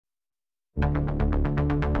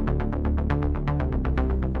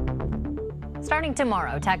Starting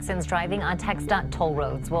tomorrow, Texans driving on TxDOT toll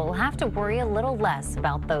roads will have to worry a little less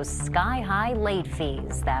about those sky-high late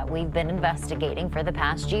fees that we've been investigating for the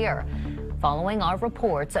past year. Following our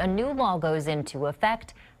reports, a new law goes into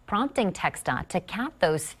effect, prompting TxDOT to cap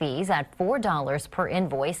those fees at $4 per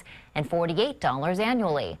invoice and $48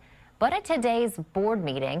 annually. But at today's board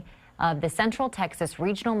meeting of the Central Texas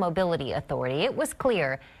Regional Mobility Authority, it was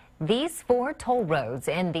clear these 4 toll roads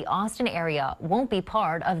in the Austin area won't be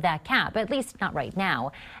part of that cap, at least not right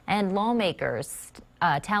now. And lawmakers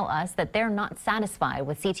tell us that they're not satisfied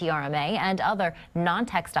with CTRMA and other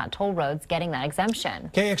non-TxDOT toll roads getting that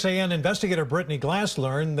exemption. KXAN investigator Brittany Glass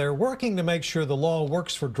learned they're working to make sure the law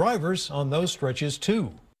works for drivers on those stretches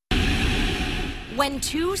too. When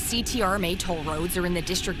 2 CTRMA toll roads are in the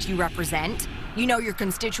district you represent, you know your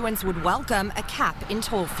constituents would welcome a cap in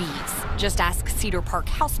toll fees. Just ask Cedar Park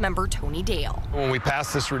House member Tony Dale. When we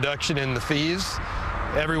passed this reduction in the fees,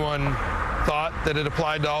 everyone thought that it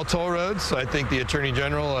applied to all toll roads. So I think the Attorney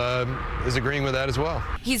General is agreeing with that as well.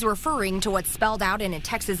 He's referring to what's spelled out in a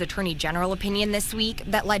Texas Attorney General opinion this week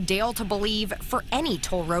that led Dale to believe for any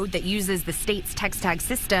toll road that uses the state's text tag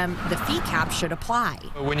system, the fee cap should apply.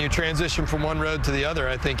 When you transition from one road to the other,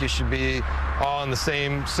 I think you should be all on the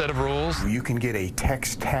same set of rules. You can get a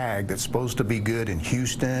text tag that's supposed to be good in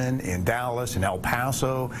Houston, in Dallas, in El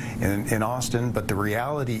Paso, in Austin, but the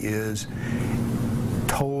reality is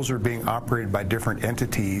tolls are being operated by different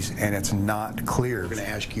entities, and it's not clear. I'm going to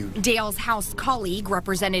ask you. Dale's House colleague,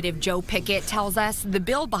 Representative Joe Pickett, tells us the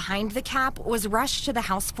bill behind the cap was rushed to the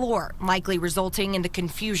House floor, likely resulting in the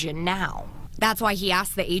confusion now. That's why he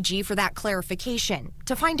asked the AG for that clarification,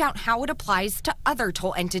 to find out how it applies to other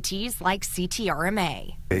toll entities like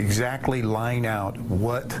CTRMA. Exactly line out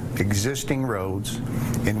what existing roads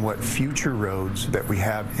and what future roads that we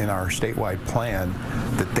have in our statewide plan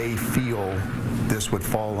that they feel this would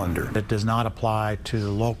fall under. It does not apply to the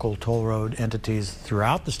local toll road entities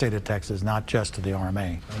throughout the state of Texas, not just to the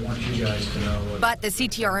RMA. I want you guys to know. But the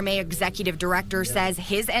CTRMA executive director says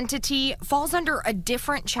his entity falls under a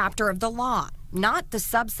different chapter of the law, not the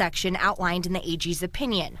subsection outlined in the AG's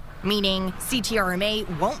opinion, meaning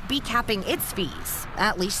CTRMA won't be capping its fees,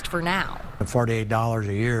 at least for now. $48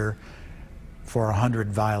 a year for 100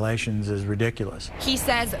 violations is ridiculous. He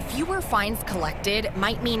says fewer fines collected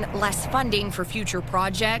might mean less funding for future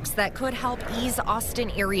projects that could help ease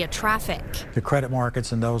Austin area traffic. The credit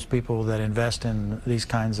markets and those people that invest in these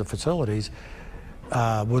kinds of facilities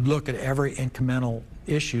would look at every incremental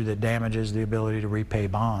issue that damages the ability to repay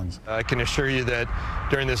bonds. I can assure you that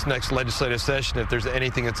during this next legislative session, if there's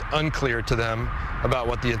anything that's unclear to them about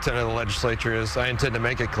what the intent of the legislature is, I intend to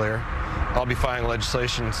make it clear. I'll be filing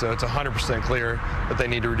legislation so it's 100% clear that they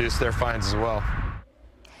need to reduce their fines as well.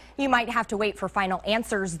 You might have to wait for final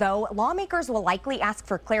answers, though. Lawmakers will likely ask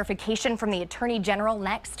for clarification from the Attorney General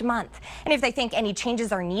next month. And if they think any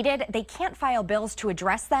changes are needed, they can't file bills to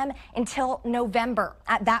address them until November.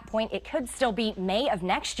 At that point, it could still be May of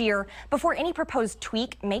next year before any proposed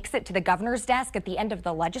tweak makes it to the governor's desk at the end of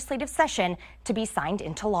the legislative session to be signed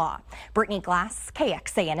into law. Brittany Glass,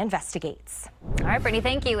 KXAN Investigates. All right, Brittany,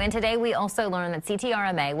 thank you. And today we also learned that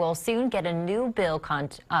CTRMA will soon get a new bill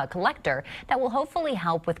collector that will hopefully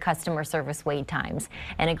help with customer service wait times.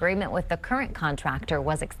 An agreement with the current contractor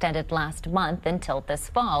was extended last month until this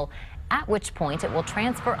fall, at which point it will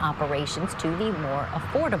transfer operations to the more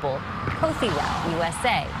affordable Kofi Route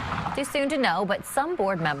USA. Too soon to know, but some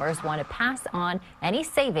board members want to pass on any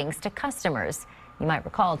savings to customers. You might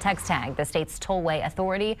recall TxTag, the state's tollway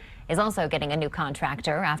authority, is also getting a new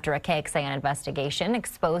contractor after a KXAN investigation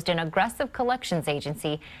exposed an aggressive collections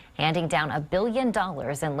agency handing down $1 billion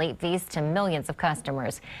in late fees to millions of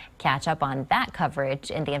customers. Catch up on that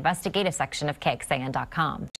coverage in the investigative section of KXAN.com.